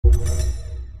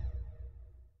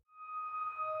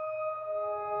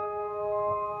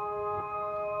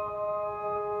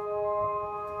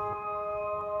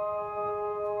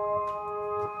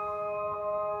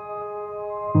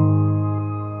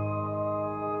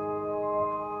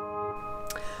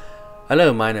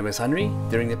Hello, my name is Henry.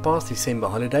 During the past December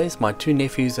holidays, my two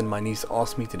nephews and my niece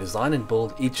asked me to design and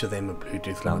build each of them a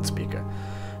Bluetooth loudspeaker.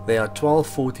 They are 12,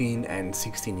 14 and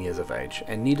 16 years of age,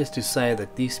 and needless to say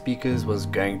that these speakers was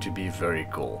going to be very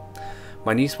cool.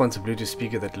 My niece wants a Bluetooth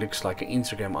speaker that looks like an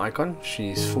Instagram icon.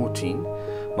 She's 14.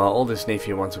 My oldest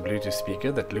nephew wants a Bluetooth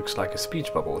speaker that looks like a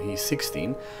speech bubble. He's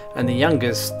 16. And the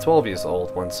youngest, 12 years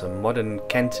old, wants a modern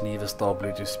cantilever style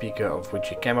Bluetooth speaker, of which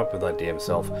he came up with the idea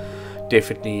himself.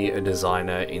 Definitely a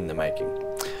designer in the making.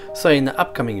 So in the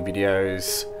upcoming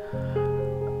videos,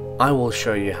 I will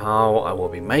show you how I will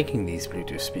be making these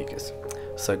Bluetooth speakers.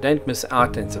 So don't miss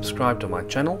out and subscribe to my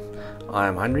channel. I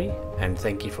am Henry and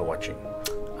thank you for watching.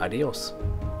 Adios.